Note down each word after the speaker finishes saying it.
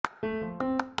Hey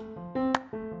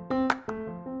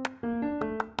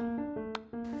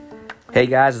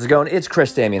guys, how's it going? It's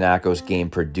Chris Damianakos,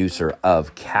 game producer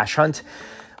of Cash Hunt.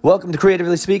 Welcome to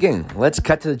Creatively Speaking. Let's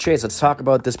cut to the chase. Let's talk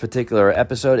about this particular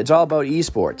episode. It's all about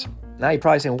esports. Now you're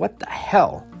probably saying, what the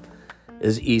hell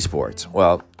is esports?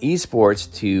 Well,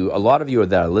 esports, to a lot of you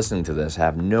that are listening to this,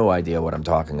 have no idea what I'm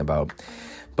talking about.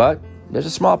 But there's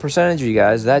a small percentage of you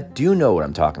guys that do know what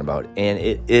I'm talking about. And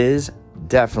it is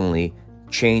definitely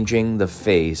changing the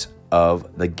face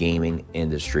of the gaming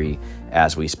industry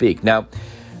as we speak. Now,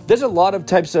 there's a lot of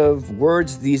types of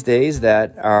words these days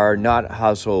that are not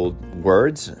household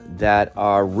words that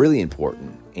are really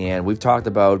important. And we've talked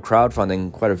about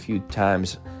crowdfunding quite a few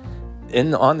times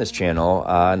on this channel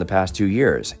in the past 2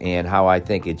 years, and how I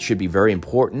think it should be very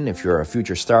important if you're a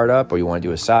future startup or you want to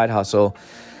do a side hustle,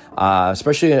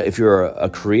 especially if you're a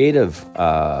creative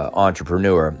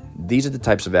entrepreneur. These are the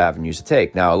types of avenues to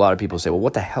take. Now, a lot of people say, well,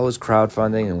 what the hell is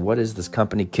crowdfunding, and what is this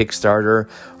company Kickstarter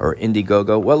or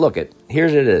Indiegogo? Well, look,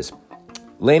 here's what it is.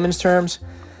 Layman's terms,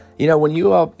 when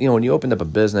you opened up a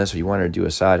business or you wanted to do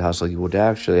a side hustle, you would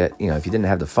actually, if you didn't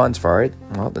have the funds for it,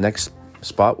 well, the next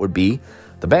spot would be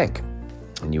the bank.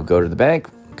 And you go to the bank,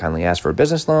 kindly ask for a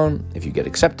business loan. If you get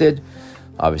accepted,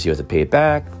 obviously you have to pay it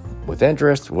back with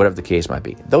interest, whatever the case might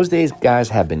be. Those days, guys,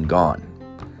 have been gone.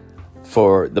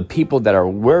 For the people that are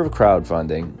aware of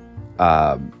crowdfunding,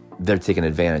 they're taking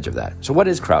advantage of that. So what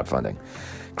is crowdfunding?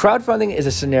 Crowdfunding is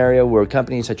a scenario where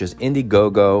companies such as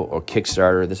Indiegogo or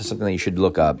Kickstarter, this is something that you should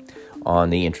look up on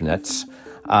the internets,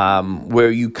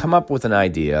 where you come up with an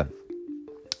idea.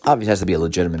 Obviously, it has to be a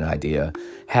legitimate idea.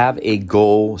 Have a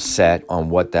goal set on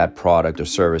what that product or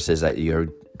service is that you're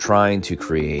trying to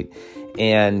create,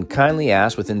 and kindly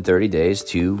ask within 30 days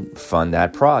to fund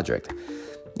that project.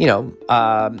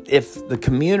 If the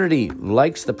community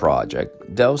likes the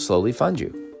project, they'll slowly fund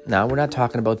you. Now, we're not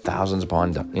talking about thousands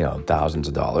upon, thousands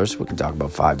of dollars. We can talk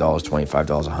about $5, $25,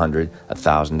 $100,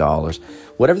 $1,000,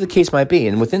 whatever the case might be.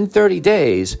 And within 30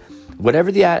 days,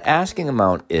 whatever the asking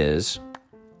amount is,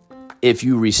 if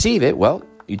you receive it, well,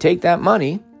 you take that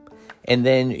money and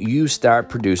then you start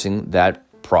producing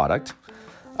that product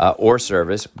or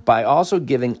service by also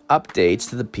giving updates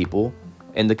to the people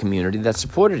in the community that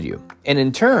supported you. And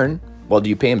in turn, well, do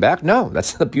you pay them back? No,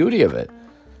 that's the beauty of it.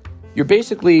 You're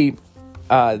basically,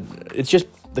 it's just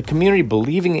the community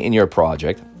believing in your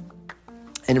project.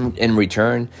 And in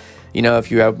return, if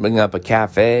you're opening up a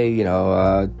cafe,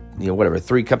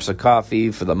 3 cups of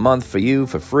coffee for the month for you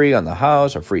for free on the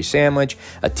house, or free sandwich,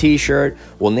 a t-shirt,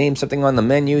 we'll name something on the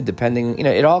menu, depending,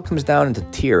 it all comes down into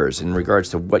tiers in regards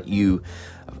to what you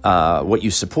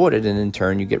supported, and in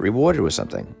turn you get rewarded with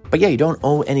something. But yeah, you don't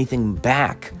owe anything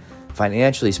back,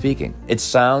 financially speaking. It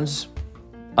sounds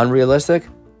unrealistic,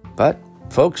 but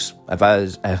folks,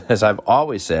 as I've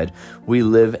always said, we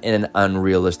live in an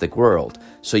unrealistic world.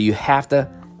 So you have to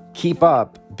keep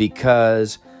up,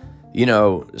 because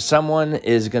someone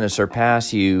is going to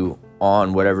surpass you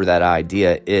on whatever that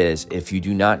idea is if you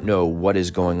do not know what is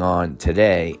going on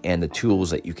today and the tools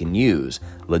that you can use,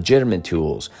 legitimate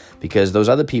tools, because those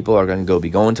other people are going to be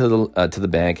going to the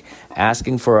bank,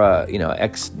 asking for a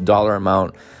X dollar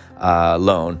amount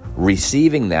loan,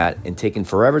 receiving that, and taking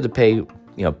forever to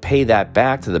pay that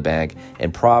back to the bank,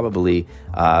 and probably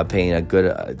paying a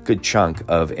good chunk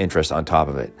of interest on top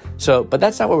of it. So, but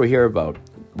that's not what we're here about.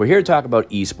 We're here to talk about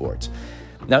esports.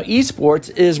 Now,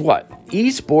 esports is what?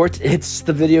 Esports, it's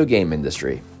the video game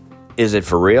industry. Is it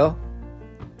for real?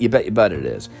 You bet it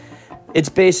is. It's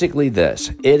basically this.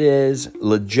 It is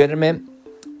legitimate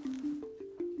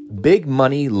big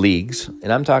money leagues,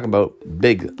 and I'm talking about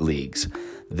big leagues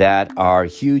that are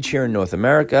huge here in North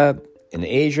America, in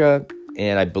Asia,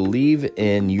 and I believe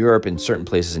in Europe, in certain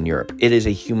places in Europe. It is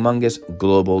a humongous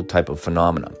global type of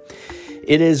phenomenon.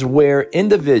 It is where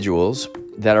individuals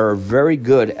that are very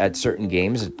good at certain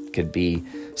games, it could be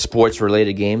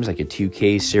sports-related games like your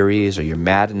 2K series or your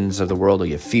Maddens of the world or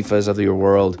your FIFAs of your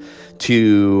world,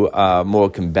 to more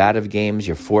combative games,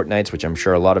 your Fortnites, which I'm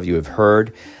sure a lot of you have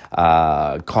heard,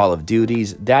 Call of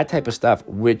Duties, that type of stuff,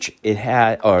 which it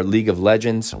had, or League of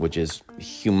Legends, which is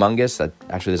humongous.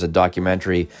 Actually, there's a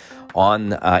documentary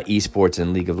on esports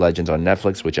and League of Legends on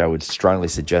Netflix, which I would strongly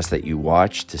suggest that you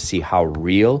watch to see how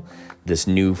real this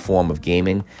new form of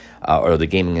gaming or the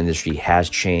gaming industry has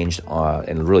changed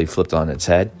and really flipped on its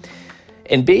head.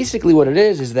 And basically what it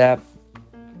is that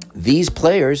these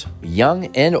players,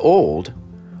 young and old,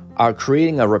 are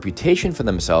creating a reputation for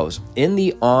themselves in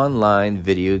the online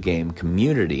video game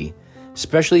community,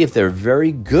 especially if they're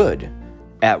very good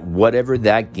at whatever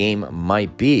that game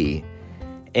might be,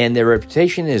 and their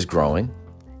reputation is growing,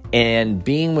 And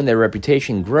being when their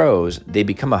reputation grows, they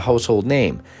become a household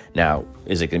name. Now,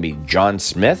 is it going to be John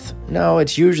Smith? No,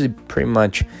 it's usually pretty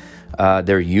much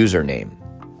their username.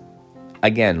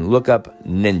 Again, look up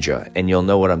Ninja and you'll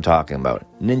know what I'm talking about.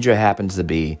 Ninja happens to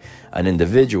be an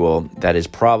individual that is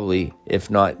probably,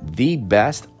 if not the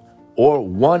best, or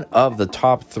one of the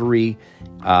top 3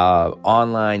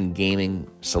 online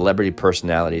gaming celebrity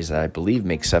personalities that I believe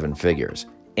make 7 figures.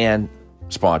 And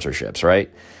sponsorships, right?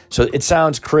 So it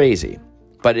sounds crazy,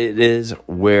 but it is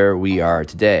where we are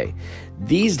today.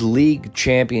 These league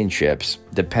championships,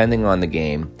 depending on the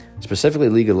game, specifically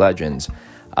League of Legends,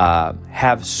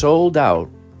 have sold out,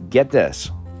 get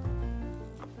this,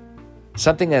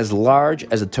 something as large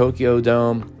as a Tokyo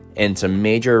Dome and some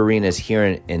major arenas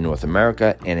here in North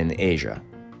America and in Asia.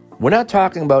 We're not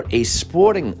talking about a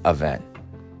sporting event.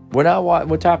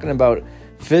 We're talking about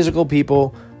physical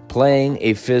people playing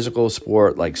a physical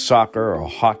sport like soccer or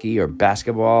hockey or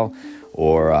basketball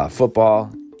or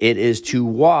football. It is to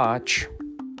watch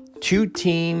 2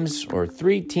 teams or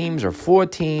 3 teams or 4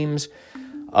 teams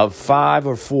of 5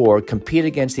 or 4 compete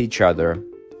against each other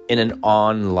in an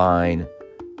online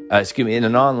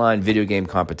video game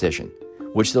competition,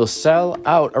 which they'll sell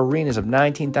out arenas of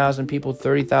 19,000 people,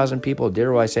 30,000 people,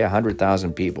 dare I say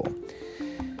 100,000 people.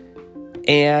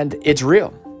 And it's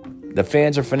real. The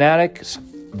fans are fanatics.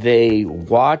 They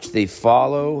watch, they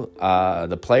follow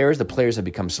the players. The players have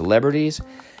become celebrities.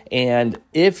 And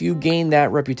if you gain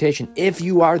that reputation, if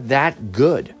you are that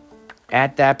good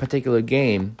at that particular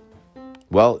game,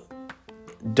 well,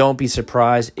 don't be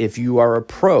surprised if you are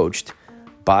approached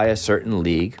by a certain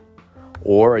league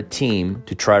or a team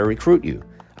to try to recruit you.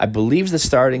 I believe the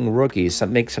starting rookies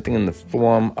make something in the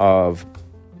form of,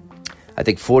 I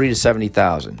think, 40 to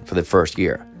 70,000 for the first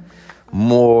year.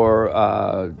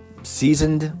 More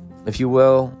seasoned, if you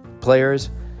will, players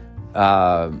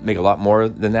make a lot more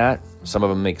than that. Some of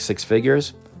them make 6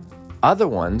 figures. Other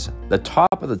ones, the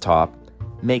top of the top,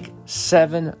 make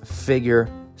 7-figure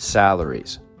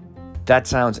salaries. That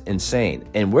sounds insane.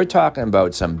 And we're talking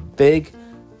about some big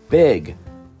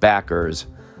backers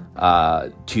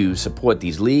to support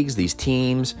these leagues, these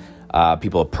teams.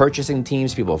 People are purchasing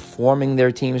teams. People are forming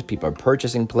their teams. People are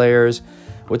purchasing players.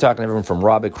 We're talking everyone from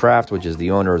Robert Kraft, which is the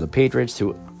owner of the Patriots,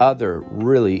 to other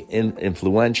really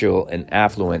influential and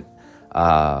affluent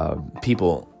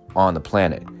people on the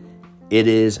planet. It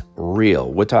is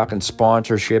real. We're talking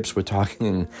sponsorships. We're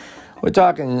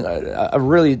talking a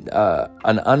really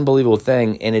an unbelievable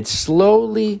thing, and it's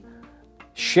slowly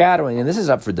shadowing, and this is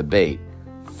up for debate,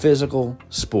 physical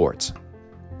sports.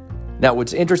 Now,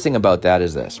 what's interesting about that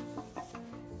is this.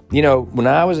 You know, when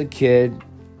I was a kid,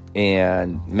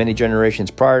 and many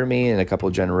generations prior to me, and a couple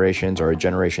of generations or a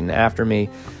generation after me,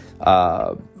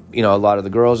 a lot of the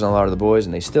girls and a lot of the boys,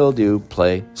 and they still do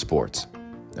play sports.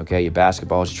 Okay, your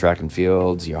basketballs, your track and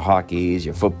fields, your hockeys,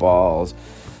 your footballs,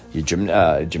 your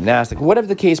gymnastics, whatever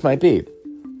the case might be.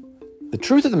 The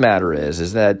truth of the matter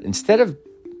is that instead of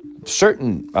a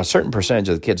certain percentage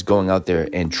of the kids going out there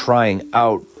and trying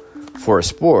out for a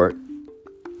sport,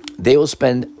 they will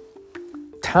spend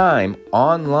time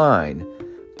online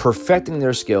perfecting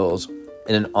their skills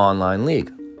in an online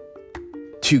league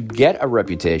to get a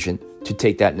reputation to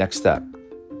take that next step.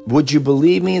 Would you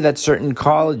believe me that certain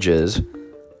colleges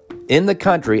in the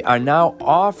country are now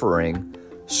offering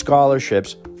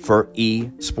scholarships for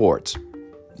esports?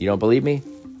 You don't believe me?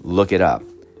 Look it up.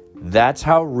 That's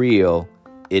how real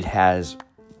it has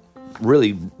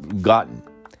really gotten.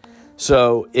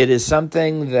 So it is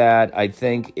something that I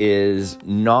think is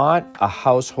not a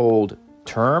household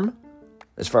term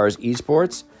as far as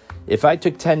esports. If I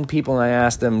took 10 people and I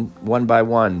asked them one by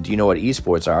one, do you know what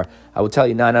esports are? I will tell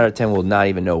you 9 out of 10 will not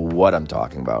even know what I'm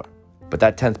talking about. But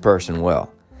that 10th person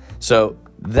will. So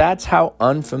that's how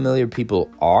unfamiliar people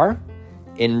are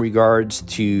in regards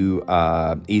to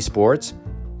esports.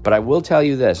 But I will tell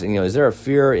you this, is there a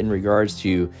fear in regards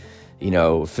to,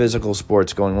 physical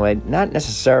sports going away? Not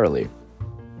necessarily.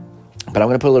 But I'm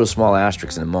going to put a little small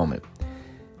asterisk in a moment.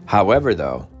 However,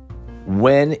 though,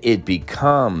 when it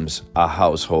becomes a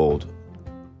household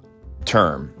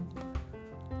term,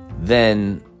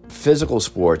 then physical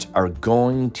sports are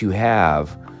going to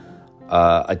have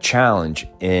a challenge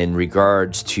in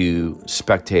regards to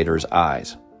spectators'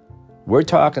 eyes. We're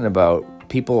talking about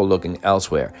people looking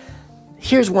elsewhere.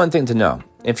 Here's one thing to know.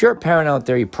 If you're a parent out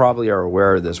there, you probably are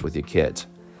aware of this with your kids.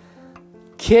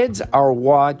 Kids are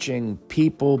watching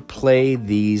people play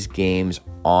these games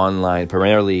online,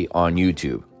 primarily on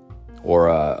YouTube or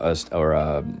a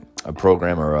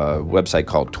program or a website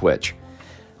called Twitch.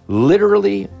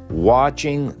 Literally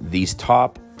watching these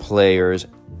top players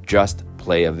just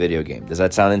play a video game. Does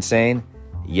that sound insane?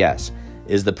 Yes.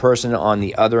 Is the person on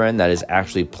the other end that is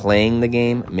actually playing the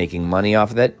game making money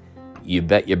off of it? You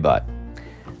bet your butt.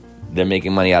 They're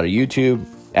making money out of YouTube,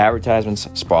 advertisements,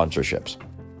 sponsorships.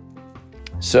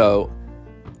 So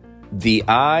the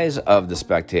eyes of the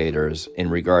spectators in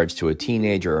regards to a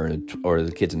teenager or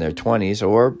the kids in their 20s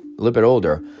or a little bit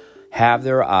older have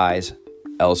their eyes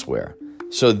elsewhere.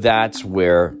 So that's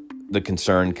where the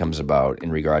concern comes about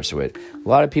in regards to it. A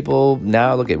lot of people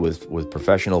now look at with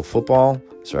professional football,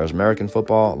 as far as American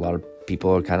football, a lot of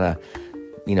people are kind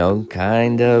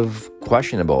of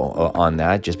questionable on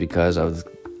that just because of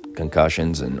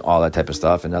concussions and all that type of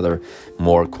stuff and other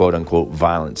more quote-unquote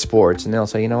violent sports. And they'll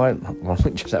say, you know what, why don't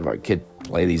we just have our kid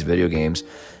play these video games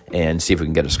and see if we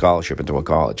can get a scholarship into a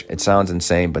college? It sounds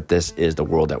insane, but this is the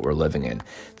world that we're living in.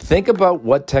 Think about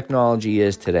what technology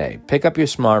is today. Pick up your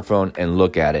smartphone and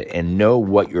look at it and know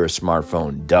what your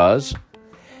smartphone does.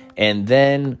 And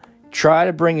then try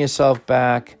to bring yourself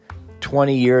back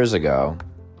 20 years ago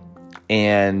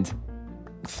and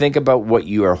think about what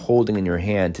you are holding in your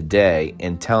hand today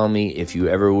and tell me if you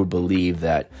ever would believe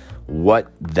that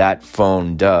what that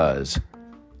phone does,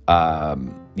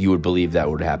 you would believe that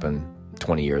would happen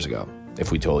 20 years ago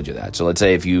if we told you that. So let's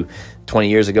say 20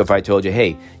 years ago, if I told you,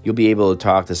 hey, you'll be able to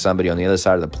talk to somebody on the other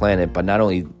side of the planet, but not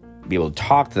only be able to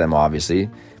talk to them, obviously,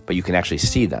 but you can actually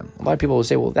see them. A lot of people will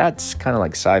say, well, that's kind of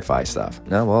like sci-fi stuff.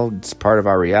 No, well, it's part of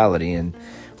our reality and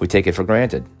we take it for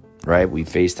granted, right? We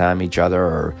FaceTime each other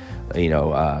or,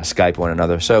 Skype one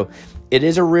another. So it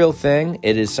is a real thing.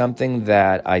 It is something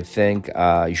that I think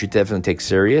you should definitely take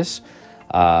serious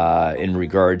in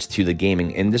regards to the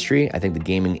gaming industry. I think the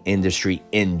gaming industry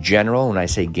in general, when I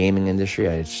say gaming industry,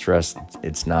 I stress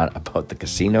it's not about the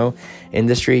casino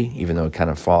industry, even though it kind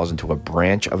of falls into a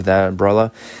branch of that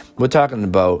umbrella. We're talking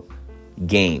about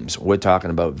games. We're talking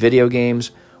about video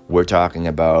games. We're talking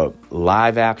about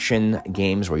live action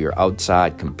games where you're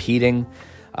outside competing.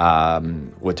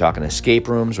 We're talking escape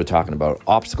rooms. We're talking about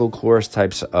obstacle course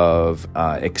types of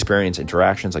experience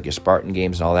interactions like your Spartan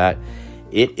games and all that.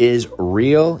 It is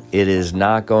real. It is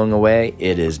not going away.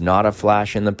 It is not a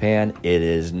flash in the pan. It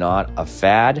is not a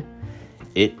fad.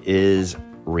 It is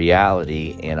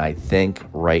reality. And I think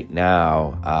right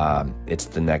now it's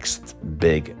the next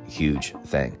big, huge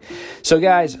thing. So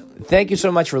guys, thank you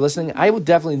so much for listening. I would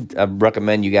definitely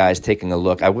recommend you guys taking a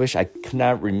look. I wish I could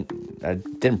not, I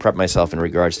didn't prep myself in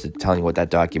regards to telling you what that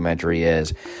documentary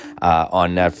is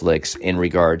on Netflix in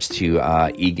regards to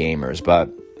e-gamers. But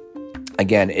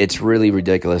again, it's really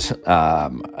ridiculous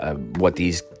what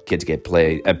these kids get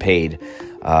paid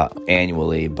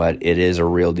annually, but it is a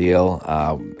real deal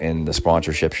in the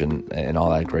sponsorships and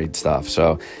all that great stuff.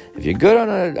 So if you're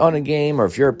good on a game, or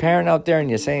if you're a parent out there and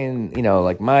you're saying,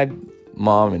 like my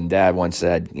mom and dad once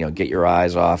said, get your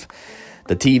eyes off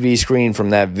the TV screen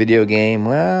from that video game,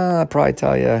 well, I'll probably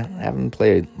tell you, have them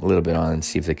play a little bit on and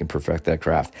see if they can perfect that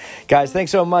craft. Guys,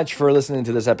 thanks so much for listening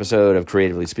to this episode of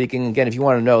Creatively Speaking. Again, if you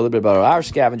want to know a little bit about our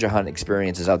scavenger hunt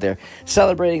experiences out there,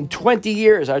 celebrating 20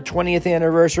 years, our 20th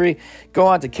anniversary, go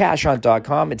on to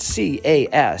cashhunt.com. It's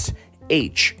CASHUNT.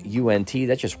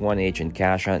 That's just one H in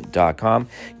cashhunt.com.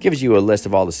 Gives you a list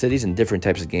of all the cities and different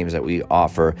types of games that we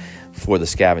offer for the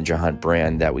scavenger hunt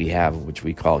brand that we have, which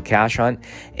we call Cash Hunt.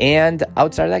 And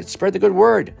outside of that, spread the good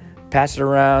word. Pass it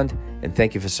around. And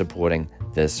thank you for supporting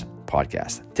this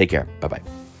podcast. Take care. Bye-bye.